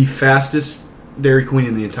literally the fastest Dairy Queen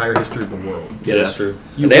in the entire history of the world. Yeah, Yeah. that's true.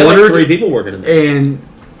 You They had like ordered- 3 people working in there. And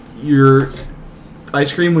your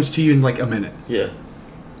ice cream was to you in like a minute. Yeah.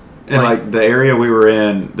 And like the area we were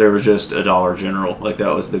in, there was just a Dollar General. Like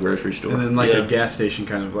that was the grocery store. And then like Yeah. a gas station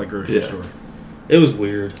kind of like grocery Yeah. store. It was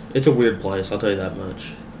weird. It's a weird place, I'll tell you that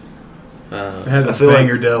much. It had I a feel like-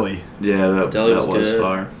 banger deli. yeah, that Deli was was good.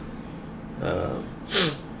 fire.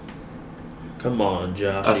 Come on,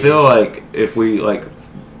 Josh. I feel like if we like,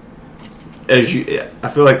 I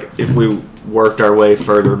feel like if we worked our way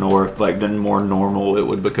further north, like then more normal it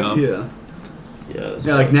would become. Yeah. Yeah, that's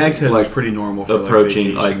Yeah, like Nags Head was Like, pretty normal for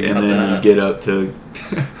Approaching like like, vacation. and then Cut you that. get up to,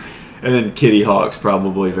 and then Kitty Hawk's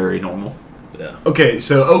probably very normal. yeah. Okay,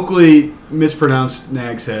 so Oakley mispronounced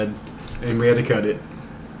Nags Head, and we had to cut it.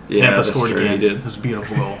 Yeah, Tampa that's scored true, again. He did. It was a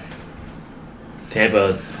beautiful goal.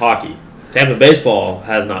 Tampa hockey. Tampa baseball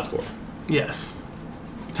has not scored. Yes.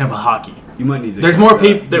 Tampa hockey. You might need to. There's cut more that.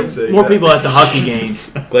 people. There's Say more that. people at the hockey game.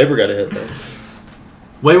 Glaber got a hit though.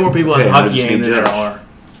 Way more people at Hey, the I hockey just game need than there Josh. are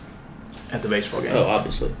at the baseball game. Oh,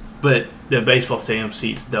 obviously. But the baseball stadium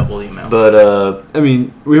seats double the amount. But I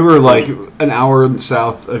mean, we were like an hour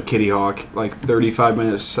south of Kitty Hawk, like 35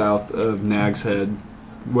 minutes south of Nags Head,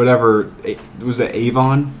 whatever. Was that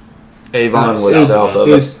Avon? Avon It was was, south of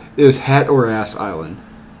it it. was, it was Hat or Ass Island.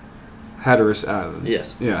 Hatteras Island.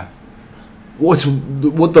 Yes. Yeah. What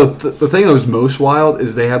the thing that was most wild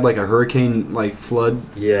is they had like a hurricane like flood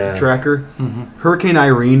Yeah. tracker. Mhm. Hurricane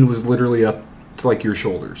Irene was literally up to like your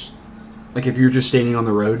shoulders. Like if you're just standing on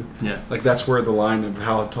the road, Yeah. like that's where the line of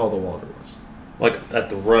how tall the water was. Like at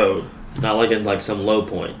the road, not like in like some low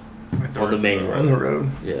point on the main road. On the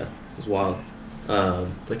road. Yeah, it was wild.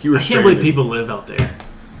 Like you were. I can't believe stranded. people live out there.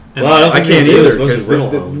 And Well, I don't I think can't they do. either It's mostly because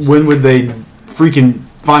rental homes. when would they freaking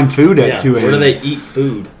find food at Yeah, 2 a.m.? where do they eat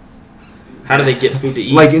food? How do they get food to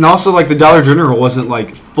eat? Like, and also, like, the Dollar General wasn't,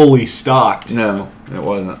 like, fully stocked. No, it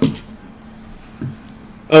wasn't.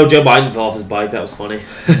 Oh, Joe Biden fell off his bike. That was funny.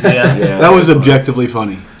 Yeah. That was objectively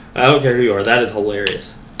funny. I don't care who you are. That is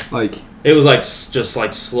hilarious. Like, It was like just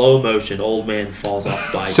like slow motion. Old man falls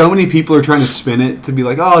off bike. so many people are trying to spin it to be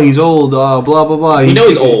like, oh, he's old, blah, blah, blah. You know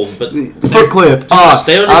he's old, but Foot clip.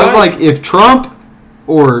 stay on your I was bike. like, if Trump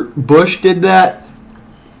or Bush did that,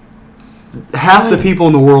 half the people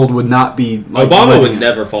in the world would not be like Obama living would it.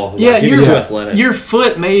 never fall off a Yeah, bike. He was too your- athletic. Your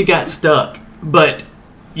foot may have got stuck, but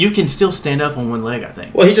you can still stand up on one leg, I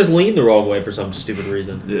think. Well, he just leaned the wrong way for some stupid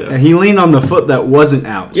reason. Yeah. And he leaned on the foot that wasn't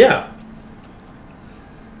out. Yeah.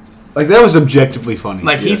 Like, that was objectively funny.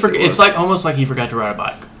 Like Yes, it it's was. like almost like he forgot to ride a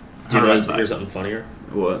bike. Do How you to know, ride a bike. here's something funnier.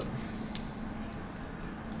 What?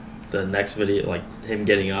 The next video, like him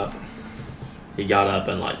getting up, he got up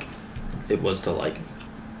and like it was to like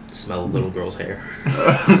smell a little girl's hair.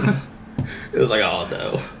 It was like, oh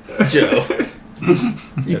no, Joe,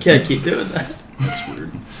 you can't keep doing that. That's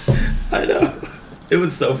weird. I know. It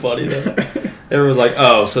was so funny though. Everyone was like,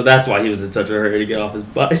 oh, so that's why he was in such a hurry to get off his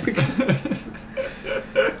bike.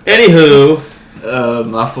 Anywho,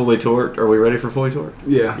 My fully torqued. Are we ready for fully torqued?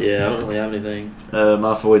 Yeah. yeah, I don't really have anything.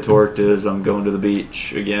 My fully torqued is I'm going to the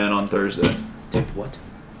beach again on Thursday. Dude, what?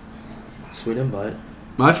 Sweet invite.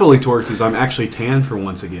 My fully torqued is I'm actually tan for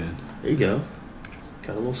once again. There you go.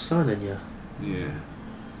 Got a little sun in you. Yeah.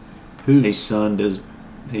 He sunned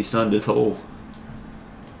his whole.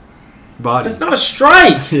 Body. That's not a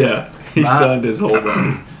strike. Yeah, he Wow. sunned his whole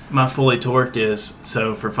body. My fully torqued is,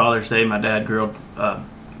 so for Father's Day, my dad grilled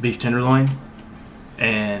beef tenderloin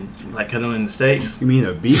and like cut them into steaks. You mean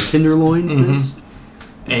a beef tenderloin? Mhm. This?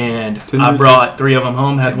 And Tender- I brought 3 of them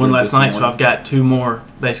home, had one Tender last night, so tenderloin. I've got 2 more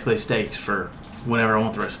basically steaks for whenever I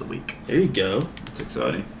want the rest of the week. There you go. It's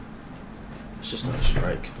exciting. It's just not a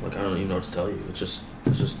strike. Like, I don't even know what to tell you. It's just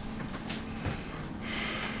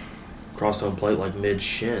crossed home plate like mid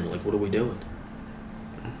shin. Like, what are we doing?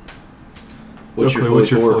 What's Okay, your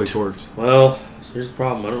what's your fully fully torqued? torqued? Well, here's the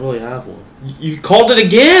problem. I don't really have one. You called it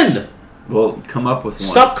again. Well, come up with one.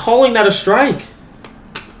 Stop calling that a strike.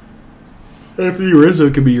 Anthony Rizzo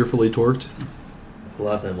could be your fully torqued.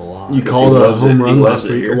 Love him a lot. You 'Cause called he a loves it. home He run loves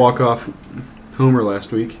last it week, here. a walk-off homer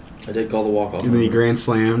last week. I did call the walk off. And then he grand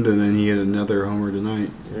slammed, and then he had another homer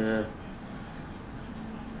tonight. Yeah.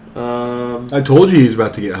 I told you he's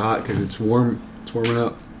about to get hot because it's warm. It's warming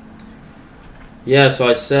up. Yeah. So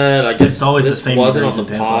I said, I guess It's always this the same wasn't on degrees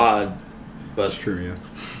the in Tampa. pod, That's but true,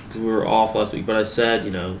 yeah. we were off last week. But I said,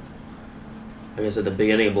 you know, I guess at the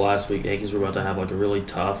beginning of last week, Yankees were about to have like a really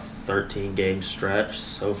tough 13 game stretch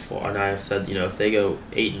so far. And I said, you know, if they go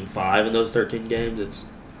 8-5 in those 13 games, it's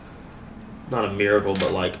not a miracle,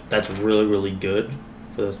 but like that's really, really good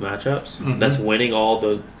for those matchups. Mhm. That's winning all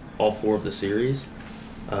 4 of the series.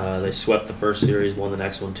 They swept the first series, won the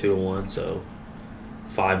next one 2-1, so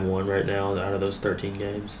 5-1 right now out of those 13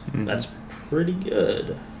 games. Mhm. That's pretty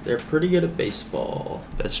good. They're pretty good at baseball.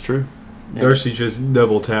 That's true. Darcy just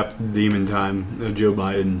double tapped Demon Time of Joe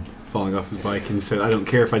Biden falling off his bike and said, I don't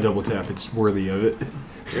care if I double tap, it's worthy of it.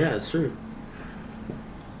 Yeah, it's true.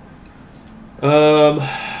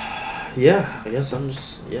 Yeah, I guess I'm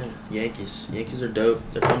just Yankees. Yankees are dope.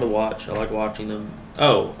 They're fun to watch. I like watching them.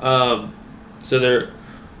 Oh, so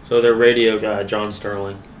their radio guy John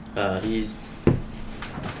Sterling, he's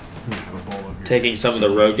taking some of the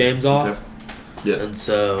road games off, Yeah. and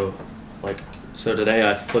so today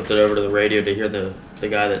I flipped it over to the radio to hear the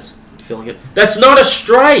guy that's filling it. That's not a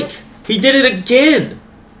strike. He did it again.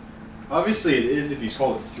 Obviously it is if he's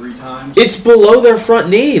called it 3 times. It's below their front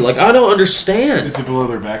knee. Like, I don't understand. Is it below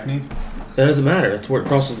their back knee? That doesn't matter. That's where it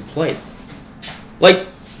crosses the plate. Like,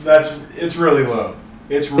 It's really low.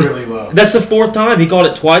 It's really low. that's the 4th time. He called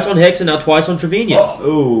it twice on Hicks and now twice on Trevino.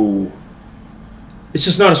 Oh. It's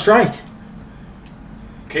just not a strike.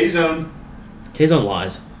 K-zone. K-Zone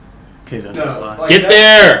lies. Okay, so Get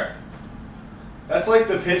there! That's like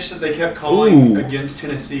the pitch that they kept calling Ooh. against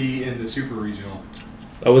Tennessee in the Super Regional.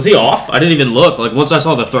 Oh, was he off? I didn't even look. Like, once I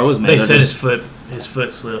saw the throw was made, They I said just- his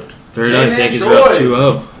foot slipped. Very Hey, nice. man, Yankees are up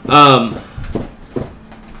Troy. 2-0.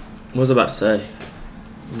 What was I about to say?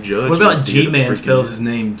 Judge What about wants to get a G-Man freaking- spells his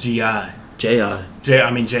name G-I? J.I. J-I,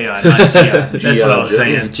 not G-I. That's what I was G.I.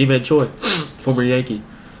 saying. G-Man Choi. Former Yankee.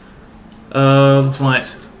 That's why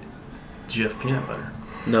it's Jif Peanut Butter.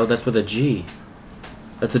 No, that's with a G.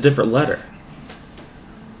 That's a different letter.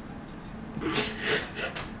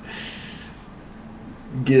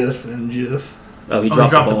 GIF and GIF. Oh, he Oh,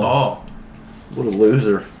 dropped, he dropped the the ball. ball. What a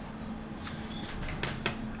loser.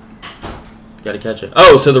 Got to catch it.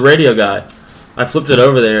 Oh, so the radio guy. I flipped it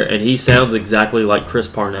over there, and he sounds exactly like Chris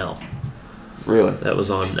Parnell. Really? That was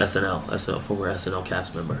on SNL, former SNL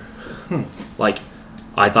cast member. Like,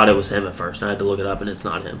 I thought it was him at first. I had to look it up, and it's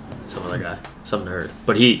not him. It's some other guy, some nerd.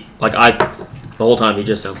 But the whole time he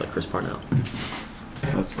just sounds like Chris Parnell.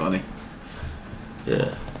 That's funny.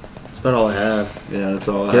 Yeah. That's about all I have. Yeah, that's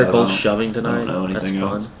all I Garrett have. Cole's shoving tonight. I don't know That's anything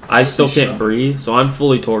fun. else. I still can't breathe, so I'm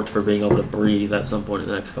fully torqued for being able to breathe at some point in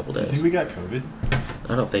the next couple I days. think we got COVID.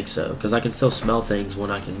 I don't think so, because I can still smell things when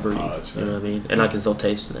I can breathe. Oh, that's You know what I mean? And I can still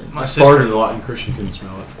taste things. My I sister, farted a lot and Christian couldn't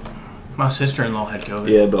smell it. my sister-in-law had COVID.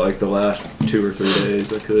 Yeah, but like the last 2 or 3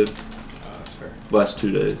 days, I could. That's fair. Last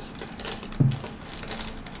 2 days.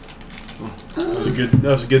 That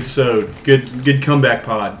was a good sode. Good comeback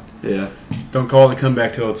pod. Yeah. Don't call it a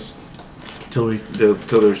comeback till it's. Till Till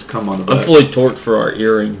there's cum on the back. I'm fully torqued for our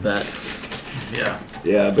earring bet. yeah.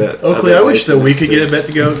 Yeah, I bet. Oakley, I wish that we could get a it. bet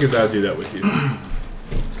to go because I would do that with you.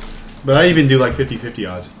 But I even do like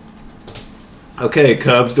 50-50 odds. Okay,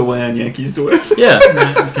 Cubs to win, Yankees to win. Yeah.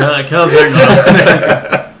 Cubs are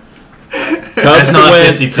not. Cubs to not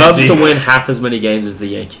win. 50-50. Cubs to win half as many games as the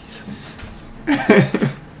Yankees.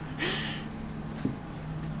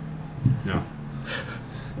 No.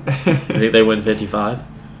 You think they win 55?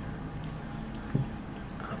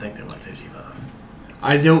 I think they won 55.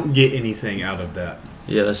 I don't get anything out of that.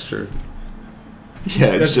 Yeah, that's true.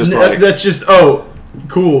 Yeah, it's that's just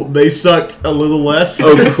cool. They sucked a little less.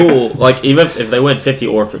 Oh, cool. Like, even if they win 50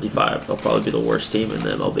 or 55, they'll probably be the worst team in the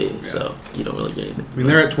MLB, so you don't really get anything. I mean,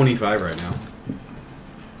 they're at 25 right now.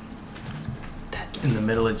 In the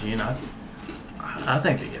middle of June, I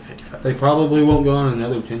think they get 55. They probably won't go on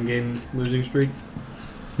another 10-game losing streak.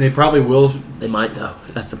 They probably will. They might, though.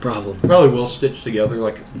 That's the problem. Probably will stitch together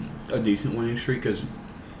like a decent winning streak because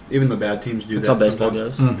even the bad teams do That's that. how baseball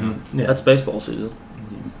sometimes. goes. Mm-hmm. Yeah. That's baseball season.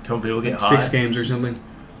 Couple people get Like hot. 6 games or something.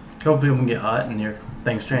 Couple people get hot, and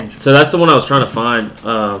things change. So that's the one I was trying to find.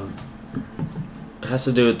 It has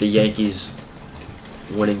to do with the Yankees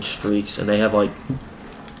winning streaks, and they have like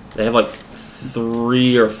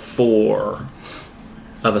 3 or 4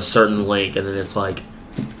 of a certain length, and then it's like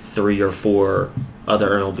 3 or 4 other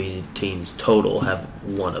MLB teams total have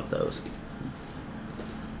one of those.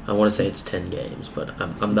 I want to say it's 10 games, but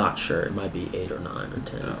I'm not sure. It might be 8 or 9 or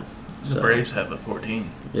 10. Yeah. The Braves have a 14.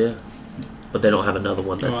 Yeah, but they don't have another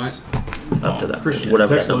one that's up to that. Christian,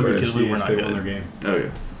 Whatever that text number Logan is. because we were if not they good. won their game. Oh, yeah.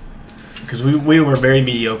 Because we were very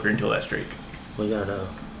mediocre until that streak. Well, yeah, I know.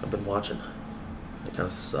 I've been watching. They kind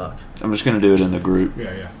of suck. I'm just going to do it in the group.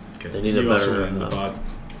 Yeah. Okay. They need a You also better, were in the pod.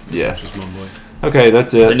 Yeah. Just mumbling. Okay,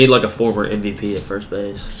 that's They it. need like a former MVP at first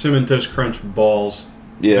base. Cinnamon Toast Crunch balls.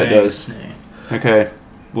 Yeah, it Bang. does. Nah. Okay,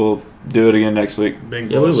 we'll do it again next week. Big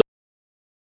Yeah, we balls.